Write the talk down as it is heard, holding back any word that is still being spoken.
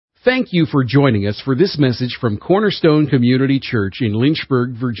Thank you for joining us for this message from Cornerstone Community Church in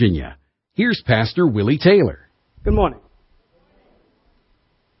Lynchburg, Virginia. Here's Pastor Willie Taylor. Good morning.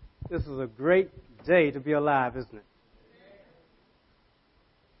 This is a great day to be alive, isn't it?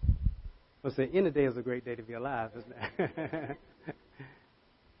 I'll say any day is a great day to be alive, isn't it?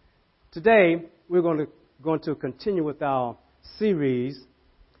 Today, we're going to continue with our series.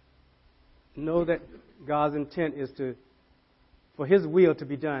 Know that God's intent is for His will to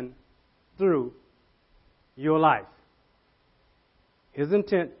be done through your life. His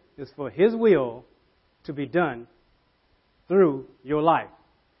intent is for His will to be done through your life.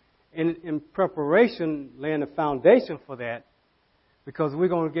 And in preparation, laying the foundation for that, because we're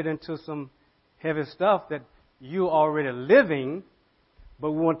going to get into some heavy stuff that you're already living,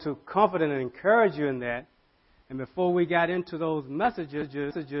 but we want to comfort and encourage you in that. And before we got into those messages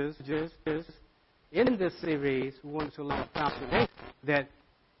in this series, we want to lay the foundation that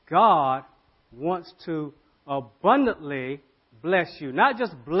God wants to abundantly bless you. Not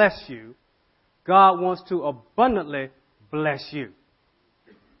just bless you, God wants to abundantly bless you.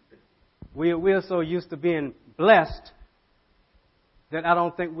 We are so used to being blessed that I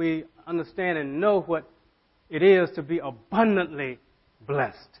don't think we understand and know what it is to be abundantly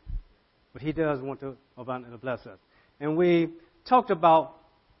blessed. But He does want to abundantly bless us. And we talked about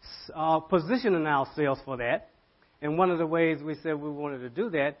positioning ourselves for that. And one of the ways we said we wanted to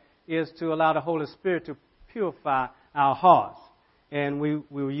do that is to allow the Holy Spirit to purify our hearts. And we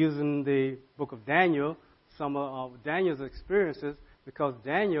were using the book of Daniel, some of Daniel's experiences, because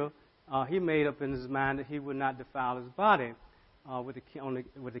Daniel, he made up in his mind that he would not defile his body with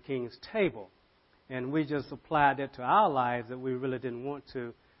the king's table. And we just applied that to our lives, that we really didn't want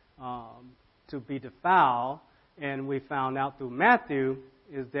to be defiled. And we found out through Matthew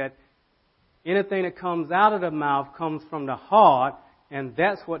is that anything that comes out of the mouth comes from the heart, and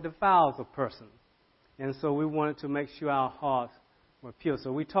that's what defiles a person. And so we wanted to make sure our hearts were pure.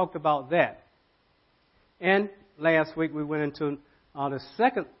 So we talked about that. And last week we went into the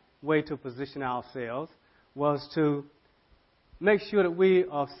second way to position ourselves was to make sure that we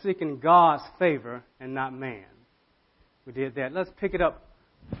are seeking God's favor and not man. We did that. Let's pick it up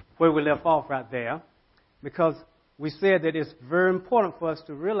where we left off right there, because we said that it's very important for us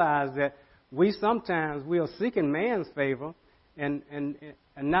to realize that we are seeking man's favor and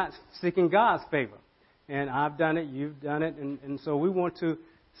not seeking God's favor. And I've done it, you've done it, and so we want to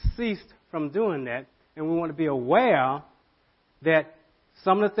cease from doing that, and we want to be aware that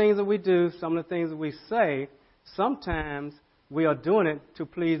some of the things that we do, some of the things that we say, sometimes we are doing it to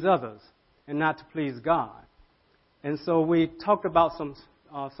please others and not to please God. And so we talked about some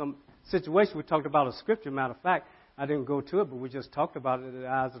situations. We talked about a scripture. Matter of fact, I didn't go to it, but we just talked about it. The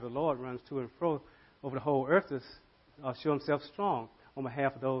eyes of the Lord runs to and fro over the whole earth to show Himself strong on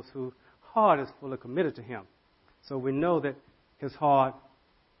behalf of those whose heart is fully committed to Him. So we know that His heart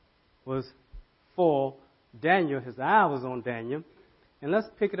was for Daniel. His eye was on Daniel. And let's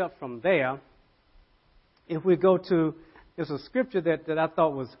pick it up from there. If we go to, there's a scripture that I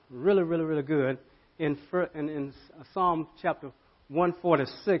thought was really, really, really good in Psalm chapter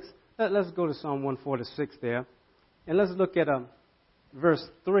 146. Let's go to Psalm 146 there. And let's look at verse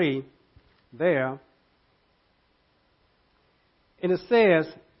 3 there. And it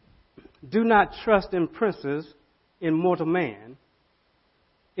says, "Do not trust in princes, in mortal man,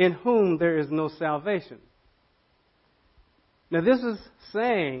 in whom there is no salvation." Now, this is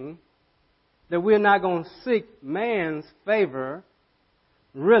saying that we're not going to seek man's favor,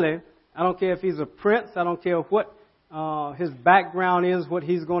 really. I don't care if he's a prince. I don't care what his background is, what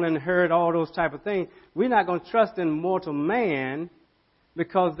he's going to inherit, all those type of things. We're not going to trust in mortal man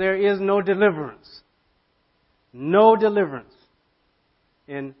because there is no deliverance. No deliverance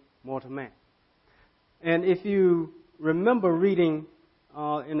in mortal man. And if you remember reading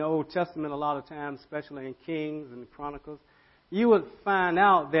in the Old Testament a lot of times, especially in Kings and Chronicles, you would find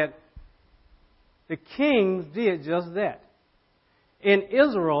out that the kings did just that. In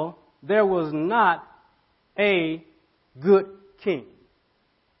Israel, there was not a good king.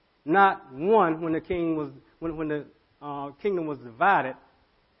 Not one when the kingdom was divided.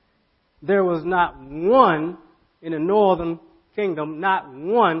 There was not one in the northern kingdom, not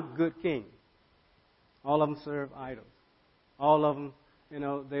one good king. All of them served idols. All of them,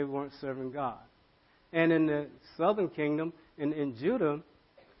 they weren't serving God. And in the southern kingdom, in Judah,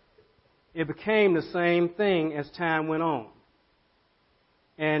 it became the same thing as time went on.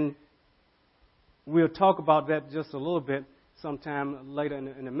 And we'll talk about that just a little bit sometime later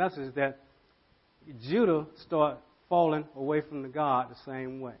in the message, that Judah started falling away from the God the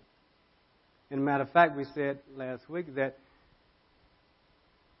same way. And a matter of fact, we said last week that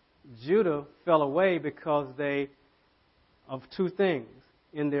Judah fell away because of two things,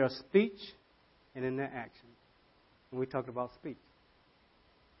 in their speech and in their action. And we talked about speech.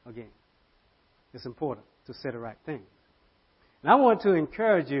 Again, it's important to say the right things. And I want to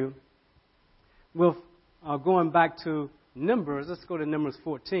encourage you with going back to Numbers. Let's go to Numbers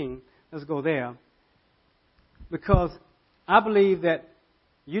 14. Let's go there. Because I believe that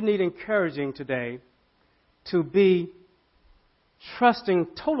you need encouraging today to be trusting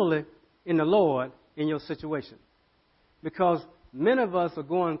totally in the Lord in your situation. Because many of us are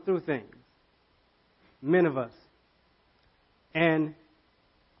going through things. Many of us. And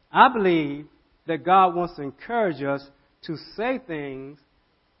I believe that God wants to encourage us to say things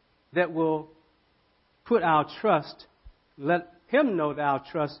that will put our trust, let Him know that our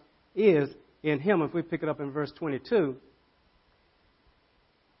trust is in Him. If we pick it up in verse 22,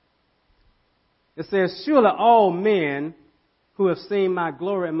 it says, "Surely all men who have seen my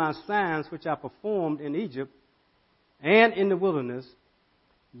glory and my signs which I performed in Egypt and in the wilderness,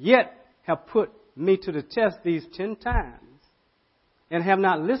 yet have put me to the test these 10 times, and have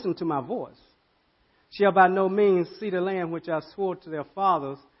not listened to my voice, shall by no means see the land which I swore to their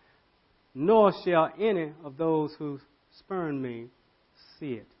fathers, nor shall any of those who spurn me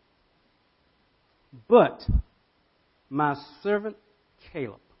see it. But my servant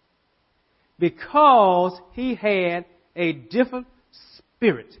Caleb, because he had a different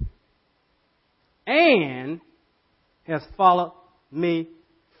spirit and has followed me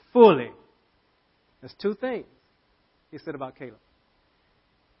fully." There's two things he said about Caleb.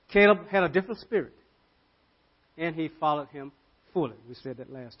 Caleb had a different spirit, and he followed him fully. We said that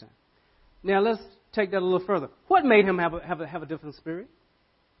last time. Now let's take that a little further. What made him have a different spirit?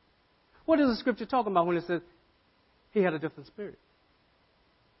 What is the scripture talking about when it says he had a different spirit?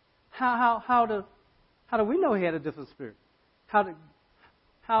 How do we know he had a different spirit? How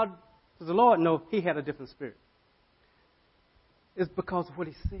does the Lord know he had a different spirit? It's because of what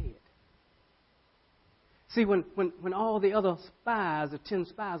he said. See, when all the other spies, the 10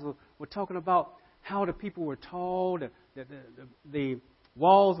 spies, were talking about how the people were tall, the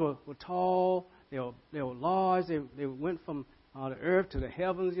walls were tall, they were large, they went from the earth to the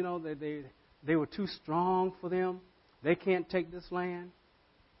heavens, you know, they were too strong for them. They can't take this land.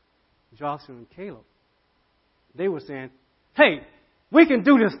 Joshua and Caleb, they were saying, "Hey, we can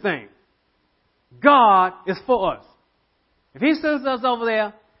do this thing. God is for us. If He sends us over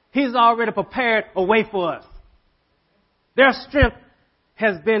there, He's already prepared a way for us. Their strength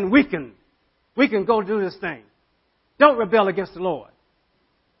has been weakened. We can go do this thing. Don't rebel against the Lord."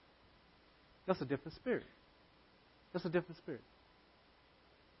 That's a different spirit. That's a different spirit.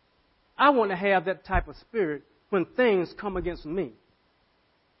 I want to have that type of spirit when things come against me.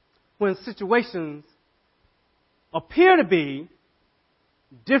 When situations appear to be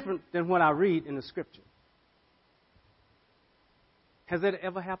different than what I read in the Scripture. Has that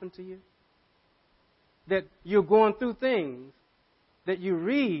ever happened to you? That you're going through things that you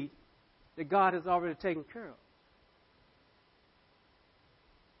read that God has already taken care of.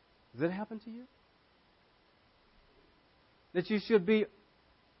 Has that happened to you? That you should be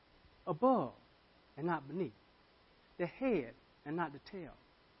above and not beneath. The head and not the tail.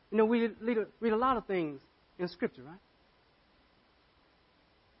 You know, we read a lot of things in Scripture, right?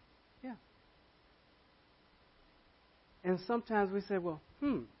 Yeah. And sometimes we say, well,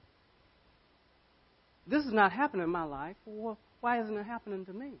 this is not happening in my life. Well, why isn't it happening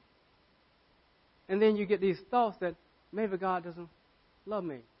to me? And then you get these thoughts that maybe God doesn't love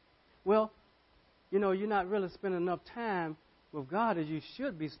me. Well, you know, you're not really spending enough time with God as you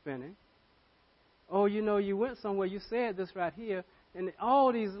should be spending. Oh, you know, you went somewhere, you said this right here, and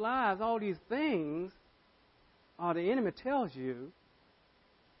all these lies, all these things, the enemy tells you,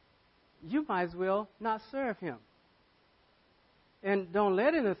 you might as well not serve Him. And don't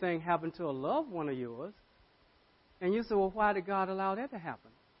let anything happen to a loved one of yours. And you say, well, why did God allow that to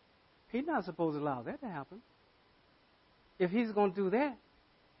happen? He's not supposed to allow that to happen. If He's going to do that,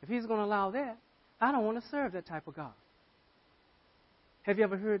 if He's going to allow that, I don't want to serve that type of God. Have you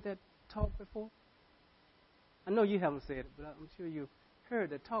ever heard that talk before? I know you haven't said it, but I'm sure you've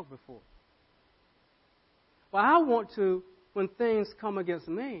heard that talk before. Well, I want to, when things come against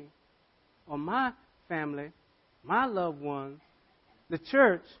me, or my family, my loved ones, the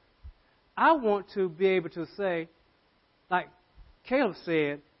church, I want to be able to say, like Caleb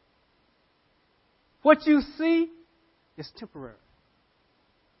said, what you see is temporary.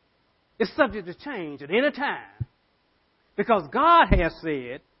 It's subject to change at any time. Because God has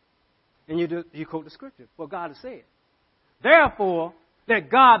said, and you quote the Scripture, what God has said. Therefore,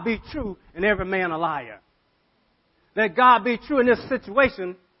 let God be true and every man a liar. Let God be true in this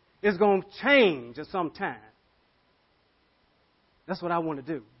situation is going to change at some time. That's what I want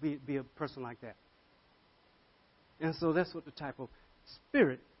to do, be a person like that. And so that's what the type of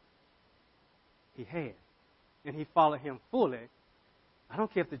spirit he had. And he followed him fully. I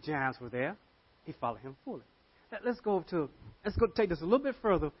don't care if the giants were there. He followed him fully. Let's go take this a little bit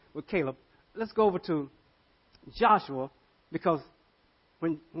further with Caleb. Let's go over to Joshua, because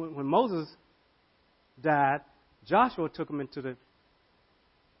when Moses died, Joshua took him into the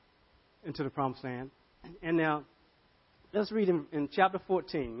promised land. And now, let's read in chapter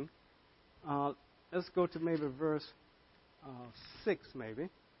 14. Let's go to maybe verse 6, maybe,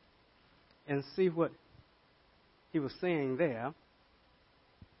 and see what he was saying there.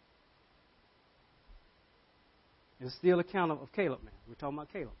 It's still a account of Caleb, man. We're talking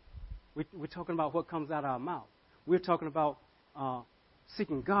about Caleb. We're talking about what comes out of our mouth. We're talking about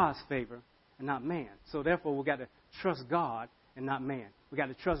seeking God's favor and not man. So therefore, we got to trust God and not man. We got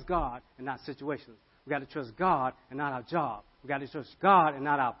to trust God and not situations. We got to trust God and not our job. We got to trust God and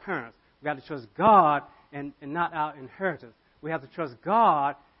not our parents. We got to trust God and not our inheritance. We have to trust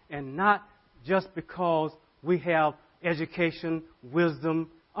God and not just because we have education, wisdom.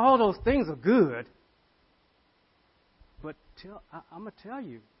 All those things are good. But I'm going to tell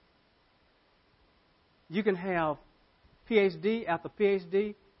you, you can have PhD after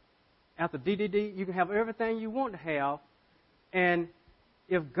PhD, after DDD. You can have everything you want to have. And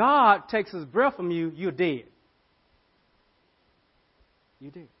if God takes his breath from you, you're dead.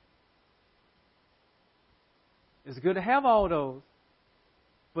 You're dead. It's good to have all those,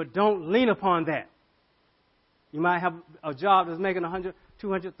 but don't lean upon that. You might have a job that's making $100,000,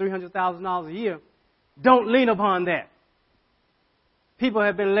 $200,000, $300,000 a year. Don't lean upon that. People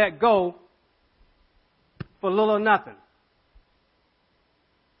have been let go for little or nothing.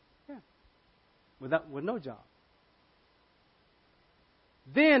 Yeah. With no job.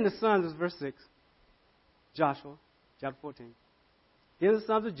 Then the sons, is verse 6, Joshua, chapter 14. Then the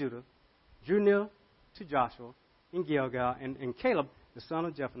sons of Judah drew near to Joshua in Gilgal, and Caleb, the son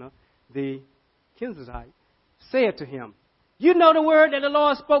of Jephunneh, the Kenizzite, said to him, "You know the word that the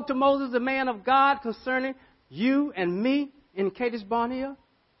Lord spoke to Moses, the man of God, concerning you and me in Kadesh Barnea?"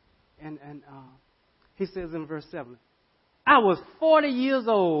 And he says in verse 7, "I was 40 years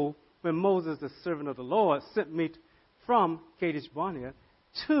old when Moses, the servant of the Lord, sent me from Kadesh Barnea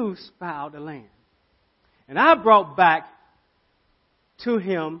to spy out the land. And I brought back to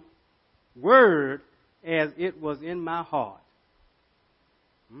him word as it was in my heart.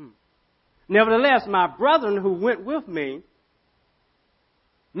 Nevertheless, my brethren who went with me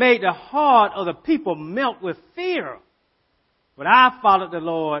made the heart of the people melt with fear. But I followed the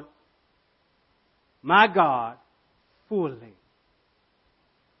Lord, my God, fully."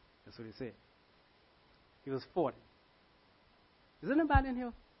 That's what he said. He was 40. Is anybody in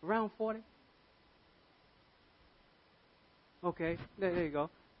here around 40? Okay, there you go.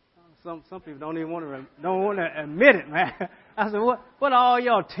 Some people don't even want to admit it, man. I said, what are all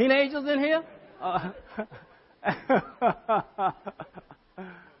y'all teenagers in here?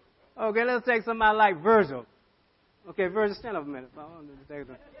 Okay, let's take somebody like Virgil. Okay, Virgil, stand up a minute.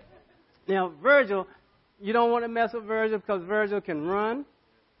 Now, Virgil, you don't want to mess with Virgil because Virgil can run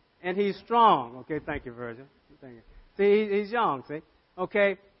and he's strong. Okay, thank you, Virgil. Thank you. See, he's young, see?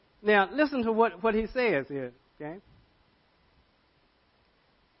 Okay, now listen to what he says here, okay?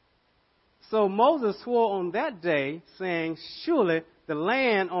 "So Moses swore on that day, saying, 'Surely the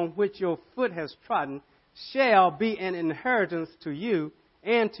land on which your foot has trodden shall be an inheritance to you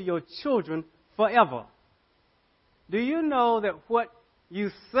and to your children forever.'" Do you know that what you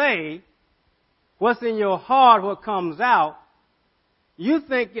say, what's in your heart, what comes out, you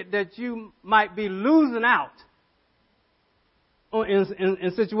think that you might be losing out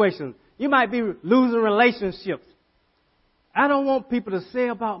in situations. You might be losing relationships. I don't want people to say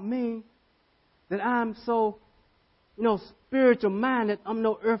about me that I'm so, spiritual minded. I'm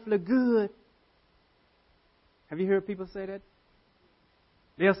no earthly good. Have you heard people say that?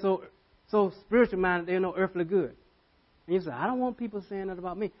 They're so spiritual minded, they're no earthly good. And you say, I don't want people saying that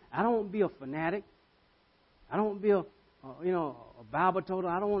about me. I don't want to be a fanatic. I don't want to be a Bible total.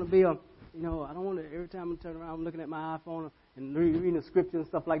 I don't want to be I don't want to, every time I turn around, I'm looking at my iPhone and reading the scripture and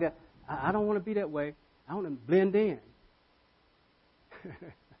stuff like that. I don't want to be that way. I want to blend in.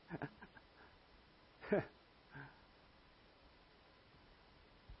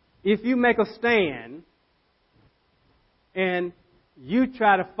 If you make a stand and you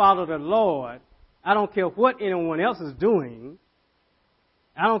try to follow the Lord, I don't care what anyone else is doing.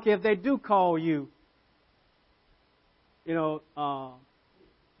 I don't care if they do call you,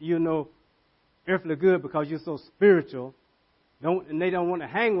 earthly good because you're so spiritual. and they don't want to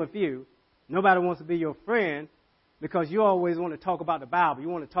hang with you. Nobody wants to be your friend because you always want to talk about the Bible. You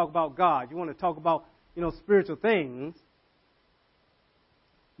want to talk about God. You want to talk about, spiritual things.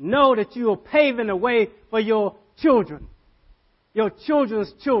 Know that you are paving the way for your children, your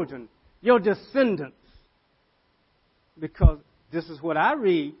children's children, your descendants. Because this is what I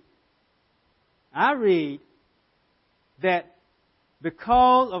read. I read that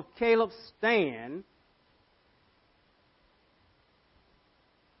because of Caleb's stand,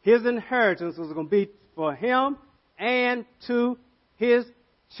 his inheritance was going to be for him and to his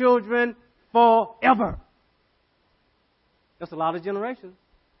children forever. That's a lot of generations.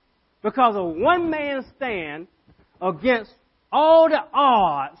 Because of one man's stand against all the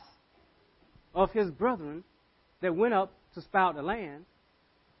odds of his brethren that went up to spout the land,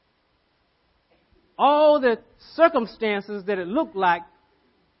 all the circumstances that it looked like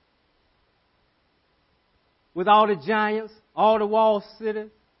with all the giants, all the walled cities,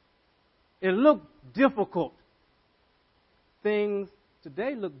 it looked difficult. Things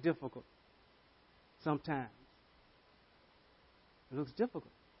today look difficult sometimes. It looks difficult.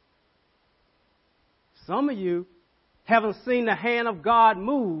 Some of you haven't seen the hand of God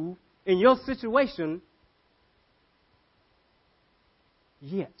move in your situation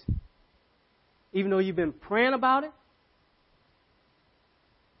yet. Even though you've been praying about it,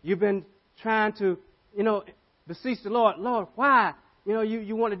 you've been trying to, beseech the Lord, Lord, why?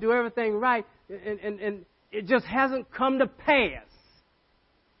 You want to do everything right, and it just hasn't come to pass.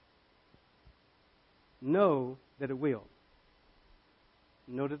 Know that it will.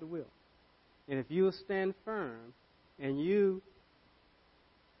 Know that it will. And if you stand firm and you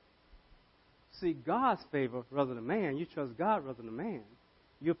seek God's favor rather than man, you trust God rather than man,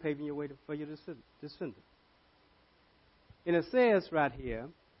 you're paving your way for your descendants. And it says right here,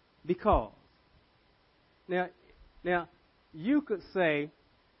 because. Now, you could say,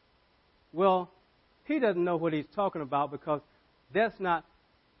 well, he doesn't know what he's talking about because that's not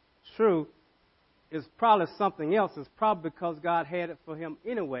true. It's probably something else. It's probably because God had it for him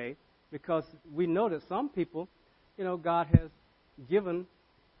anyway, because we know that some people, God has given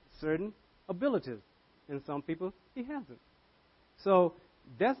certain abilities, and some people he hasn't. So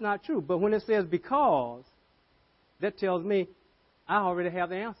that's not true. But when it says because, that tells me I already have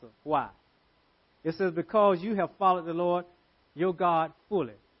the answer. Why? It says because you have followed the Lord, your God,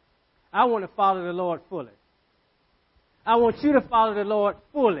 fully. I want to follow the Lord fully. I want you to follow the Lord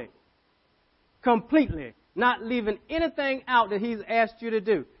fully, completely, not leaving anything out that he's asked you to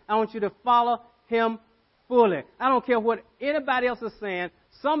do. I want you to follow him fully. I don't care what anybody else is saying.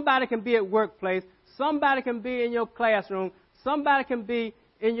 Somebody can be at workplace. Somebody can be in your classroom. Somebody can be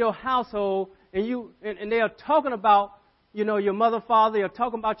in your household, and they are talking about, your mother, father. They are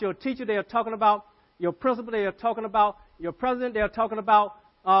talking about your teacher. They are talking about your principal. They are talking about your president. They are talking about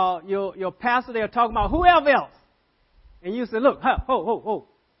your pastor. They are talking about whoever else. And you say, look, ho.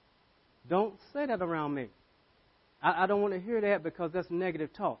 Don't say that around me. I don't want to hear that because that's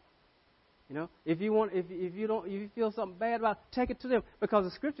negative talk. If you feel something bad about it, take it to them, because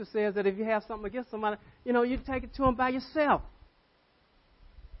the scripture says that if you have something against somebody, you take it to them by yourself.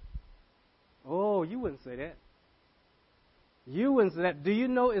 Oh, you wouldn't say that. You wouldn't say that. Do you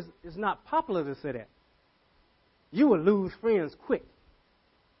know it's not popular to say that? You will lose friends quick.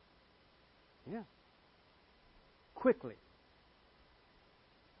 Yeah. Quickly.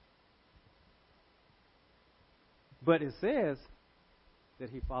 But it says that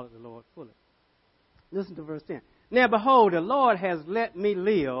he followed the Lord fully. Listen to verse 10. Now behold, the Lord has let me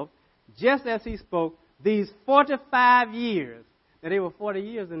live, just as he spoke, these 45 years. Now they were 40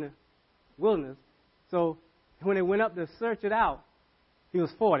 years in the wilderness. So when they went up to search it out, he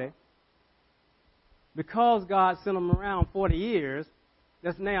was 40. Because God sent him around 40 years,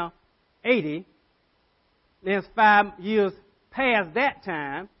 that's now 80. There's 5 years past that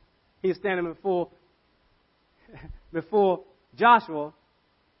time. He's standing before Joshua,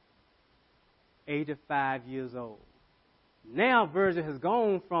 85 years old. Now Virgil has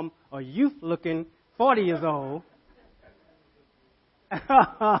gone from a youth-looking 40 years old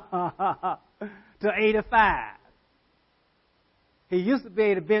to 85. He used to be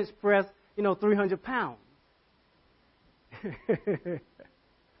able to bench press, 300 pounds.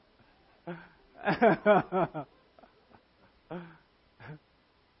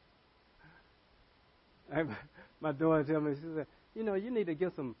 My daughter told me, she said, you need to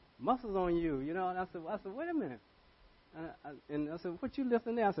get some muscles on you, And I said, wait a minute. And I said, what you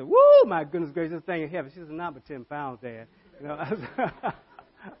lifting there? I said, woo, my goodness gracious, this thing is heavy. She said, not but 10 pounds, Dad. I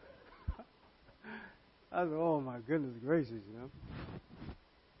said, oh, my goodness gracious,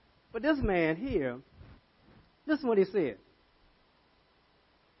 But this man here, this is what he said.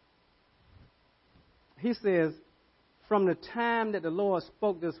 he says, from the time that the Lord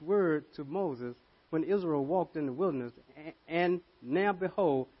spoke this word to Moses, when Israel walked in the wilderness, and now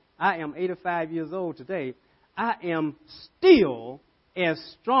behold, I am 85 years old today, I am still as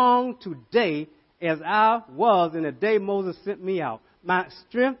strong today as I was in the day Moses sent me out. My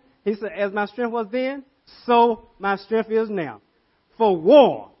strength, he said, as my strength was then, so my strength is now. For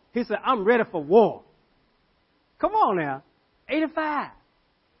war. He said, I'm ready for war. Come on now. 85.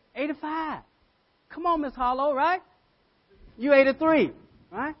 85. Come on, Miss Harlow, right? You 83,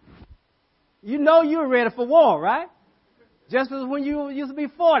 right? You know you're ready for war, right? Just as when you used to be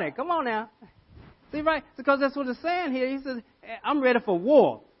 40. Come on now. See, right? Because that's what it's saying here. He says, I'm ready for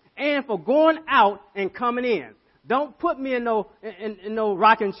war and for going out and coming in. Don't put me in no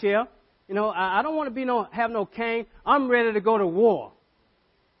rocking chair. You know, I don't want to have no cane. I'm ready to go to war.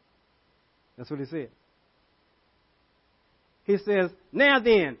 That's what he said. He says, now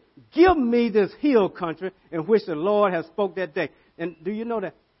then, give me this hill country in which the Lord has spoke that day. And do you know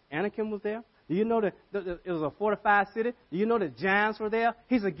that Anakim was there? Do you know that it was a fortified city? Do you know that giants were there?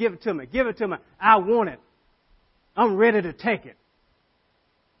 He said, give it to me. Give it to me. I want it. I'm ready to take it.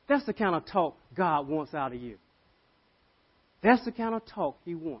 That's the kind of talk God wants out of you. That's the kind of talk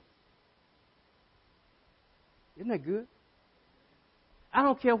he wants. Isn't that good? I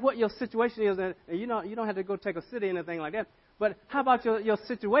don't care what your situation is, and you don't have to go take a city or anything like that. But how about your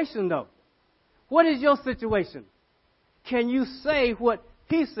situation, though? What is your situation? Can you say what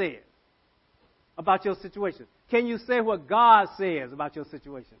he said about your situation? Can you say what God says about your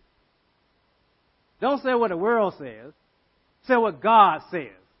situation? Don't say what the world says. Say what God says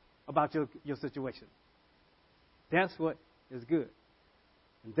about your situation. That's what is good.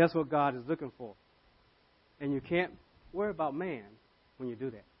 And that's what God is looking for. And you can't worry about man when you do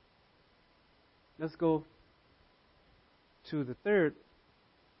that. Let's go to the third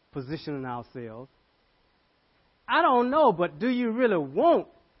position in ourselves. I don't know, but do you really want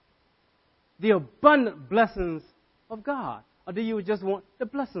the abundant blessings of God? Or do you just want the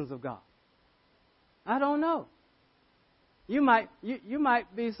blessings of God? I don't know. You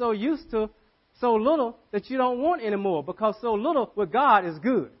might be so used to so little that you don't want any more, because so little with God is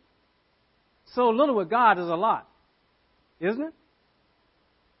good. So little with God is a lot. Isn't it?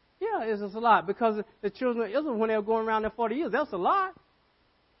 Yeah, it's just a lot, because the children of Israel, when they were going around there 40 years, that's a lot.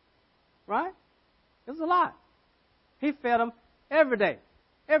 Right? It's a lot. He fed them every day.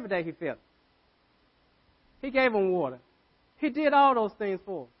 Every day he fed them. He gave them water. He did all those things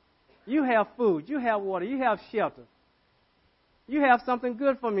for them. You have food. You have water. You have shelter. You have something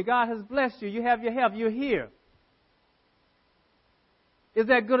good from you. God has blessed you. You have your health. You're here. Is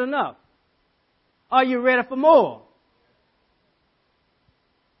that good enough? Are you ready for more?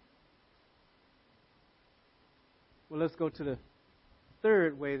 Well, let's go to the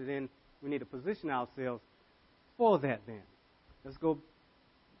third way that then we need to position ourselves for that then. Let's go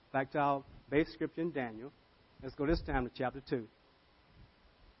back to our base scripture in Daniel. Let's go this time to chapter 2.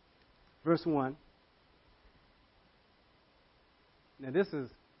 Verse 1. Now this is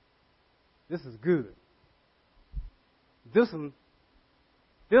good. This one,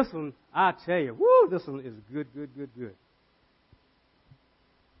 I tell you, woo, this one is good.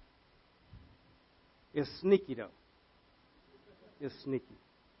 It's sneaky though. It's sneaky.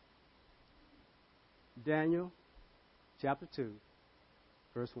 Daniel chapter 2,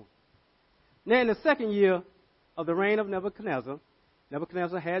 verse 1. Now in the second year of the reign of Nebuchadnezzar,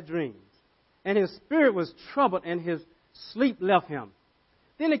 Nebuchadnezzar had dreams, and his spirit was troubled, and his sleep left him.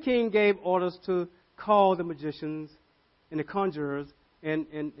 Then the king gave orders to call the magicians and the conjurers, and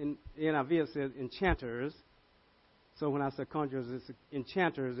in NIV it says enchanters. So when I say conjurers, it's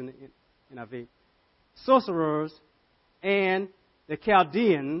enchanters in NIV. Sorcerers and the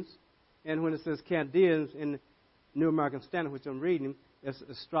Chaldeans, and when it says Chaldeans in New American Standard, which I'm reading, it's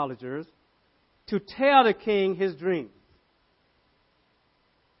astrologers, to tell the king his dreams.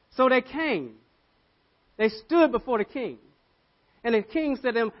 So they came. They stood before the king. And the king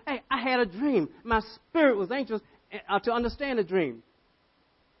said to them, hey, I had a dream. My spirit was anxious to understand the dream.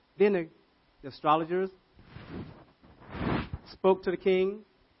 Then the astrologers spoke to the king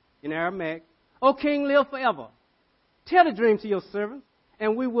in Aramaic. O king, live forever. Tell the dream to your servants,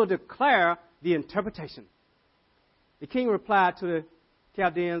 and we will declare the interpretation. The king replied to the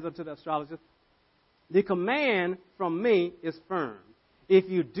Chaldeans or to the astrologers, the command from me is firm. If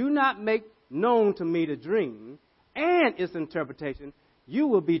you do not make known to me the dream and its interpretation, you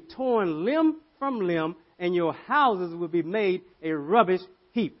will be torn limb from limb, and your houses will be made a rubbish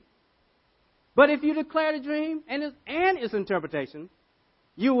heap. But if you declare the dream and its interpretation,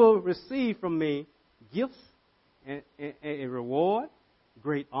 you will receive from me gifts and a reward,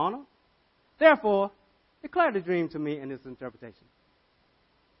 great honor. Therefore, Declare the dream to me and its interpretation.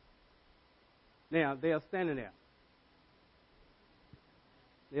 Now, they are standing there.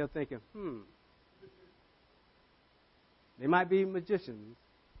 They are thinking, They might be magicians.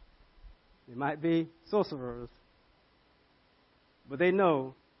 They might be sorcerers. But they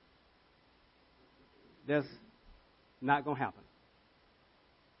know that's not going to happen.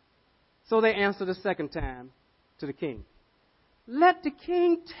 So they answer the second time to the king. Let the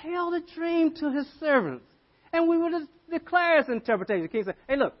king tell the dream to his servants, and we will declare its interpretation. The king said,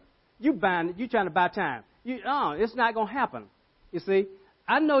 hey, look, you trying to buy time. It's not going to happen. You see,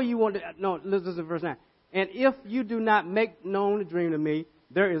 I know you want to, no, listen to verse 9. And if you do not make known the dream to me,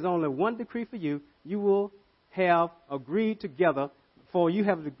 there is only one decree for you. You will have agreed together, for you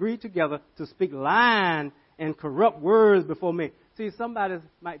have agreed together to speak lying and corrupt words before me. See, somebody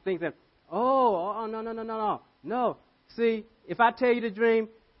might think that, no. See, if I tell you the dream,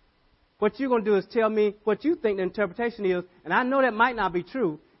 what you're going to do is tell me what you think the interpretation is, and I know that might not be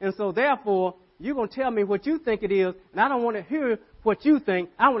true, and so therefore, you're going to tell me what you think it is, and I don't want to hear what you think.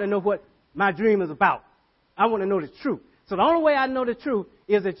 I want to know what my dream is about. I want to know the truth. So the only way I know the truth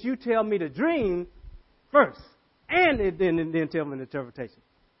is that you tell me the dream first, and then tell me the interpretation.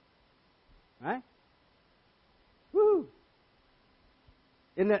 Right? Woo!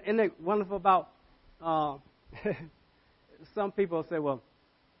 Isn't that wonderful about some people say, well,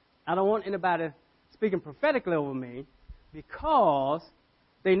 I don't want anybody speaking prophetically over me because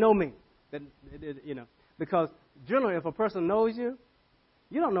they know me. Because generally, if a person knows you,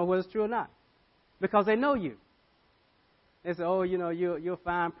 you don't know whether it's true or not because they know you. They say, you're a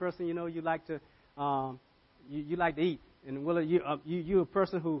fine person. You like to you like to eat, and you're a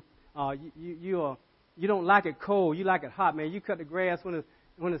person who you don't like it cold. You like it hot, man. You cut the grass when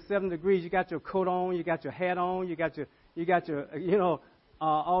it's 7 degrees. You got your coat on. You got your hat on. You got your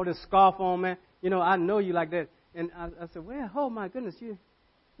all this scarf on, man. I know you like that. And I said, well, oh my goodness,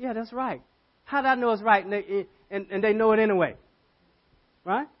 yeah, that's right. How did I know it's right? And they know it anyway,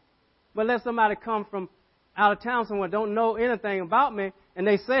 right? But let somebody come from out of town somewhere, don't know anything about me, and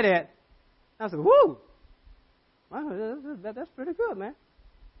they say that, I said, whoo, wow, that's pretty good, man.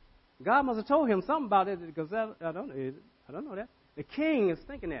 God must have told him something about it because I don't know that. The king is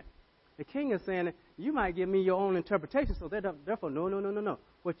thinking that. The king is saying, you might give me your own interpretation, so therefore, no.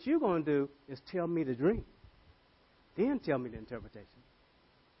 What you're going to do is tell me the dream. Then tell me the interpretation.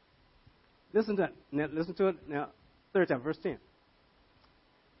 Listen to it now, third time, verse 10.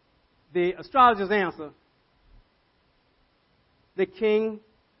 The astrologers answer the king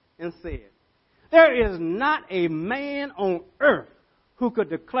and said, there is not a man on earth who could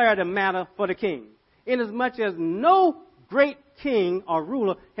declare the matter for the king, inasmuch as no great king or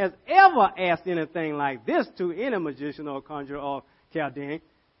ruler has ever asked anything like this to any magician or conjurer or Chaldean.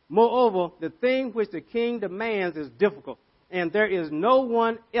 Moreover, the thing which the king demands is difficult, and there is no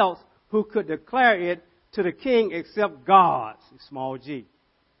one else who could declare it to the king except God, small g.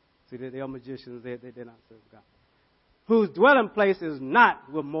 See, they are magicians, they're not serve God. Whose dwelling place is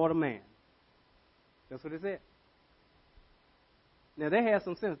not with mortal man. That's what it said. Now, they had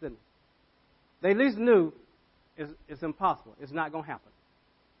some sense, didn't they? They at least knew it's impossible. It's not going to happen.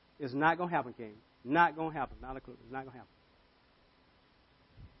 It's not going to happen, king. Not going to happen. Not a clue. It's not going to happen.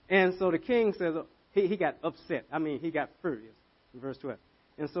 And so the king says, he got upset. He got furious in verse 12.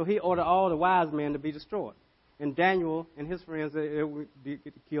 And so he ordered all the wise men to be destroyed. And Daniel and his friends would be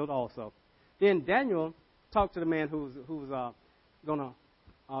killed also. Then Daniel talked to the man who was going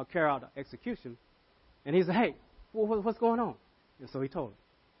to carry out the execution. And he said, hey, what's going on? And so he told him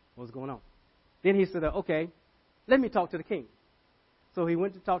what's going on. Then he said, okay, let me talk to the king. So he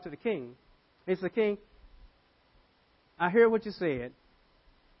went to talk to the king. He said, king, I hear what you said.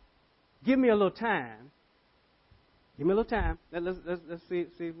 Give me a little time. Give me a little time. Let's see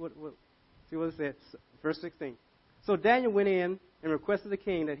what it said. Verse 16. So Daniel went in and requested the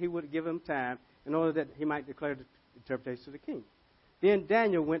king that he would give him time in order that he might declare the interpretation to the king. Then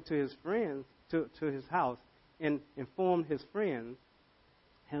Daniel went to his friends, to his house, and informed his friends,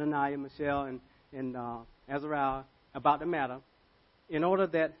 Hananiah, Mishael, and Azariah, about the matter, in order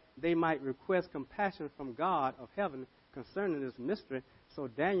that they might request compassion from God of heaven concerning this mystery, so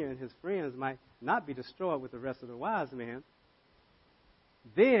Daniel and his friends might not be destroyed with the rest of the wise men.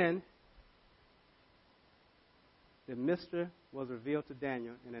 Then the mystery was revealed to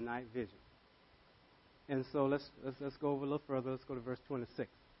Daniel in a night vision. And so let's go over a little further. Let's go to verse 26.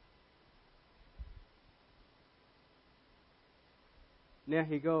 Now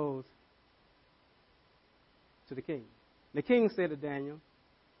he goes to the king. The king said to Daniel,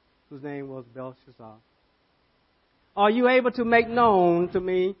 whose name was Belshazzar, are you able to make known to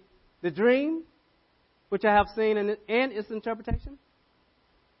me the dream? which I have seen and its interpretation?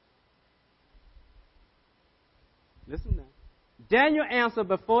 Listen now. Daniel answered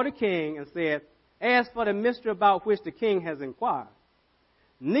before the king and said, as for the mystery about which the king has inquired,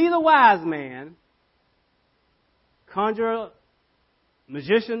 neither wise man, conjurer,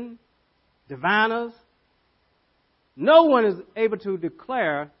 magician, diviners, no one is able to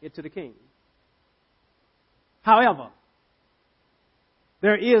declare it to the king. However,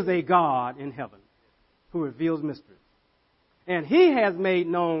 there is a God in heaven who reveals mysteries. And he has made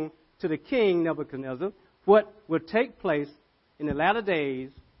known to the king Nebuchadnezzar what will take place in the latter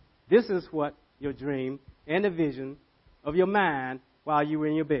days. This is what your dream and the vision of your mind while you were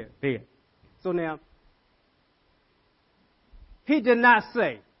in your bed. So now, he did not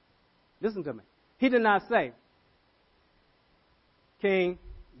say, listen to me, he did not say, King,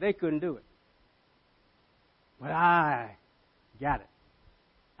 they couldn't do it. But I got it.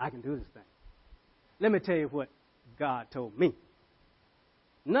 I can do this thing. Let me tell you what God told me.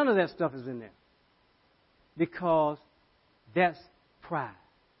 None of that stuff is in there. Because that's pride.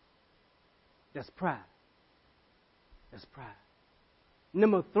 That's pride. That's pride.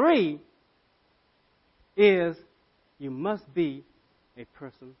 Number 3 is you must be a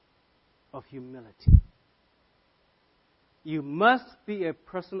person of humility. You must be a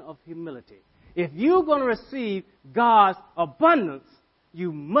person of humility. If you're going to receive God's abundance,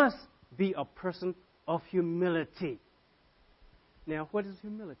 you must be a person of humility. Now, what is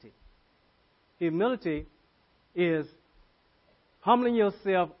humility? Humility is humbling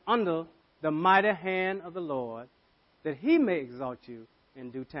yourself under the mighty hand of the Lord, that he may exalt you in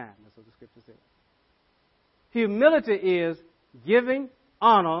due time. That's what the scripture says. Humility is giving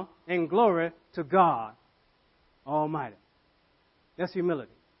honor and glory to God Almighty. That's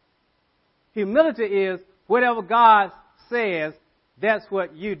humility. Humility is whatever God says, that's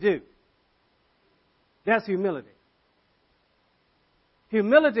what you do. That's humility.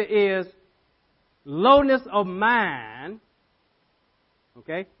 Humility is lowness of mind.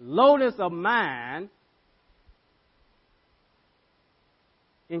 Okay? Lowness of mind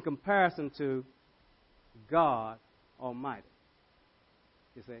in comparison to God Almighty.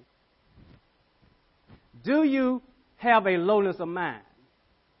 You see? Do you have a lowness of mind?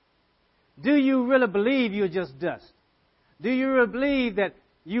 Do you really believe you're just dust? Do you really believe that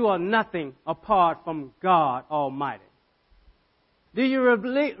you are nothing apart from God Almighty? Do you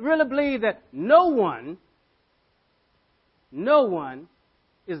really believe that no one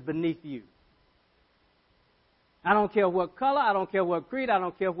is beneath you? I don't care what color, I don't care what creed, I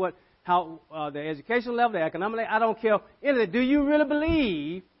don't care how the education level, the economic level, I don't care anything. Do you really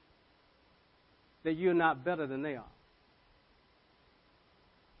believe that you're not better than they are?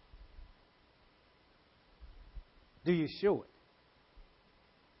 Do you show it?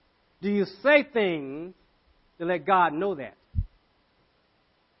 Do you say things to let God know that?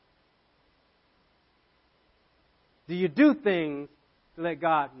 Do you do things to let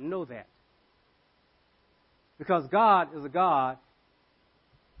God know that? Because God is a God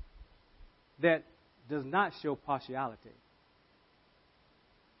that does not show partiality.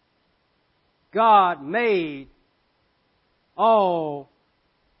 God made all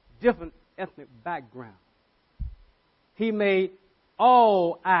different ethnic backgrounds. He made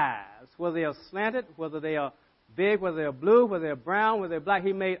all eyes, whether they are slanted, whether they are big, whether they are blue, whether they are brown, whether they are black.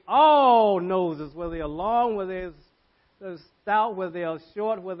 He made all noses, whether they are long, whether they're stout, whether they are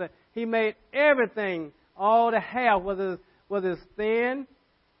short, he made everything, all the hair, whether it's thin,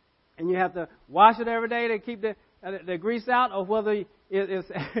 and you have to wash it every day to keep the grease out, or whether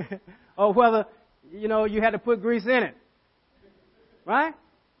it's or whether you had to put grease in it, right?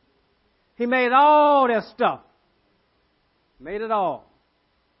 He made all that stuff. Made it all.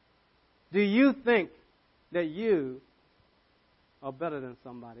 Do you think that you are better than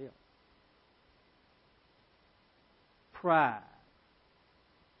somebody else? Pride.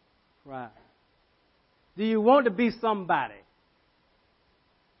 Pride. Do you want to be somebody?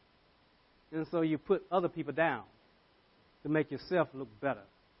 And so you put other people down to make yourself look better.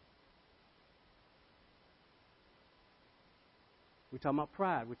 We're talking about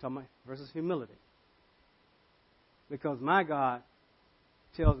pride. We're talking about versus humility. Because my God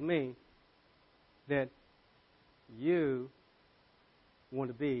tells me that you want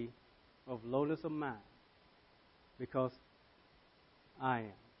to be of lowness of mind, because I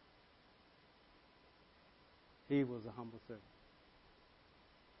am. He was a humble servant.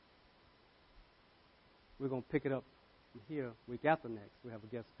 We're going to pick it up from here week after next. We have a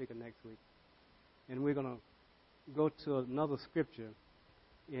guest speaker next week. And we're going to go to another scripture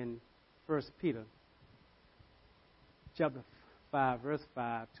in 1 Peter chapter 5, verse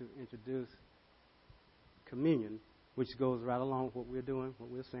 5, to introduce communion, which goes right along with what we're doing, what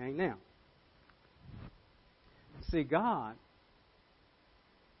we're saying now. See, God,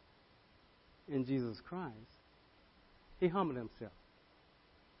 in Jesus Christ, He humbled Himself.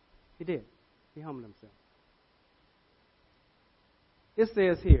 He did. He humbled Himself. It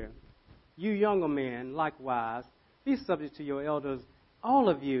says here, you younger men, likewise, be subject to your elders. All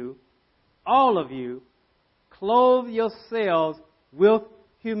of you, clothe yourselves with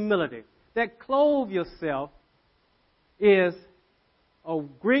humility. That clothe yourself is a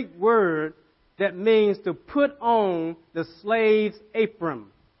Greek word that means to put on the slave's apron.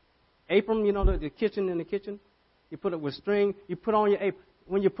 Apron, you know, the kitchen in the kitchen? You put it with string. You put on your apron.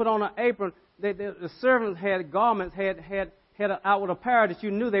 When you put on an apron, the servants had garments, had an outward apparel that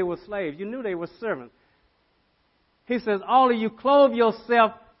you knew they were slaves. You knew they were servants. He says, all of you clothe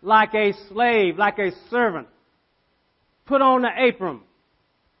yourself like a slave, like a servant. Put on the apron.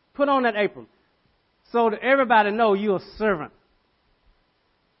 Put on that apron. So that everybody know you're a servant.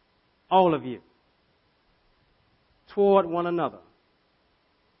 All of you. Toward one another.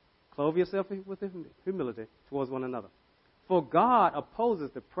 Clothe yourself with humility towards one another. For God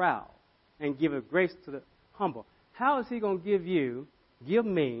opposes the proud and giveth grace to the humble. How is He going to give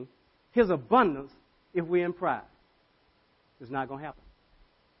me, His abundance if we're in pride? It's not going to happen.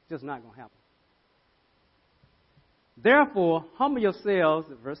 Just not going to happen. Therefore, humble yourselves,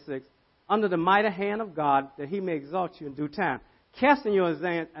 verse 6, under the mighty hand of God, that He may exalt you in due time, casting your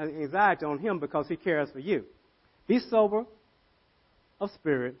anxiety on Him because He cares for you. Be sober of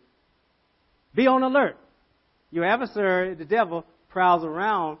spirit. Be on alert. Your adversary, the devil, prowls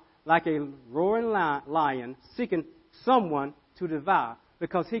around like a roaring lion, seeking someone to devour,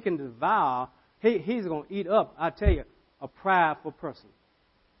 because he can devour. He's going to eat up, I tell you, a prideful person.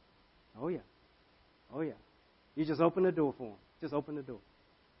 Oh, yeah. Oh, yeah. You just open the door for him. Just open the door.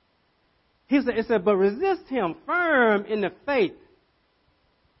 It said, but resist him firm in the faith,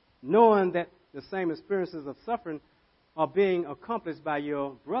 knowing that the same experiences of suffering are being accomplished by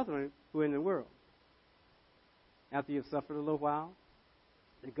your brethren who are in the world. After you've suffered a little while,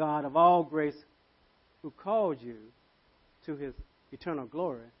 the God of all grace, who called you to His eternal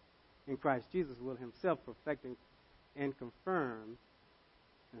glory in Christ Jesus, will Himself perfect and confirm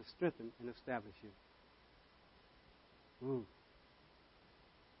and strengthen and establish you. Ooh.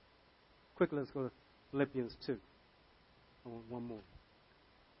 Quickly, let's go to Philippians 2. I want one more.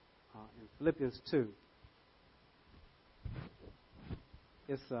 In Philippians 2,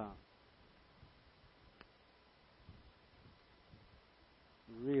 it's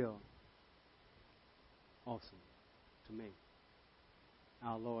real awesome to me.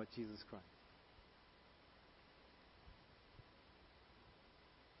 Our Lord Jesus Christ.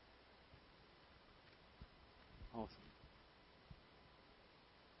 Awesome.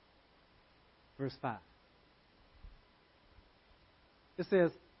 Verse 5. It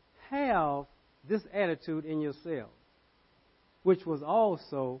says, have this attitude in yourselves, which was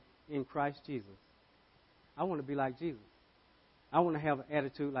also in Christ Jesus. I want to be like Jesus. I want to have an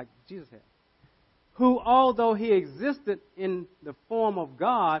attitude like Jesus had. Who, although He existed in the form of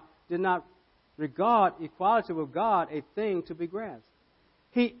God, did not regard equality with God a thing to be grasped.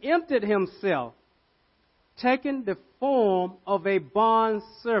 He emptied Himself, taking the form of a bond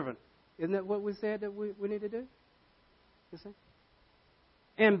servant. Isn't that what we said that we need to do? You see?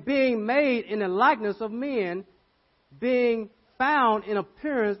 And being made in the likeness of men, being found in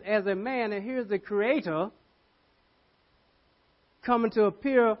appearance as a man, and here's the Creator coming to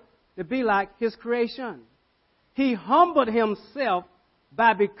appear to be like His creation. He humbled Himself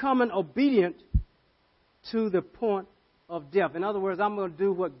by becoming obedient to the point of death. In other words, I'm going to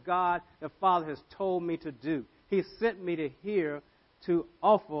do what God the Father has told me to do. He sent me to here to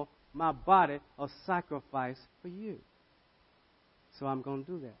offer my body a sacrifice for you. So I'm going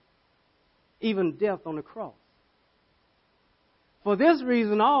to do that. Even death on the cross. For this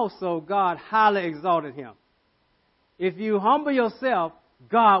reason also, God highly exalted Him. If you humble yourself,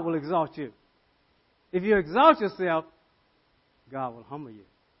 God will exalt you. If you exalt yourself, God will humble you.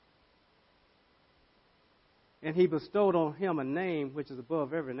 And He bestowed on Him a name which is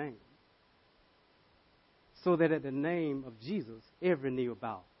above every name, so that at the name of Jesus, every knee will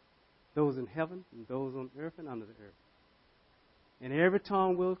bow, those in heaven and those on earth and under the earth. And every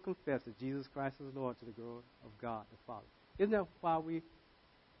tongue will confess that Jesus Christ is Lord, to the glory of God the Father. Isn't that why we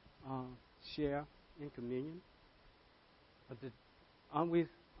share in communion? Aren't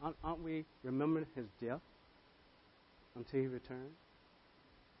we remembering His death until He returned?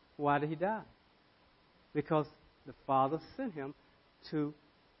 Why did He die? Because the Father sent Him to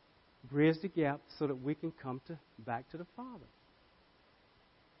bridge the gap so that we can come back to the Father.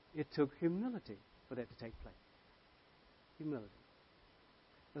 It took humility for that to take place. Humility.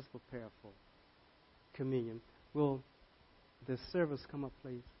 Let's prepare for communion. Will the service come up,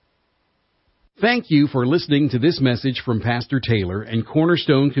 please? Thank you for listening to this message from Pastor Taylor and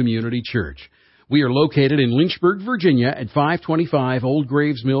Cornerstone Community Church. We are located in Lynchburg, Virginia at 525 Old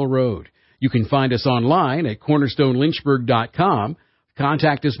Graves Mill Road. You can find us online at cornerstonelynchburg.com,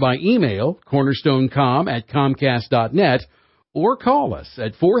 contact us by email, cornerstonecom@comcast.net, or call us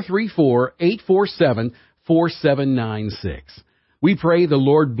at 434-847-4796. We pray the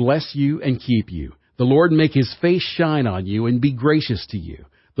Lord bless you and keep you. The Lord make His face shine on you and be gracious to you.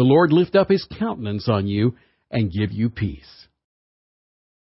 The Lord lift up His countenance on you and give you peace.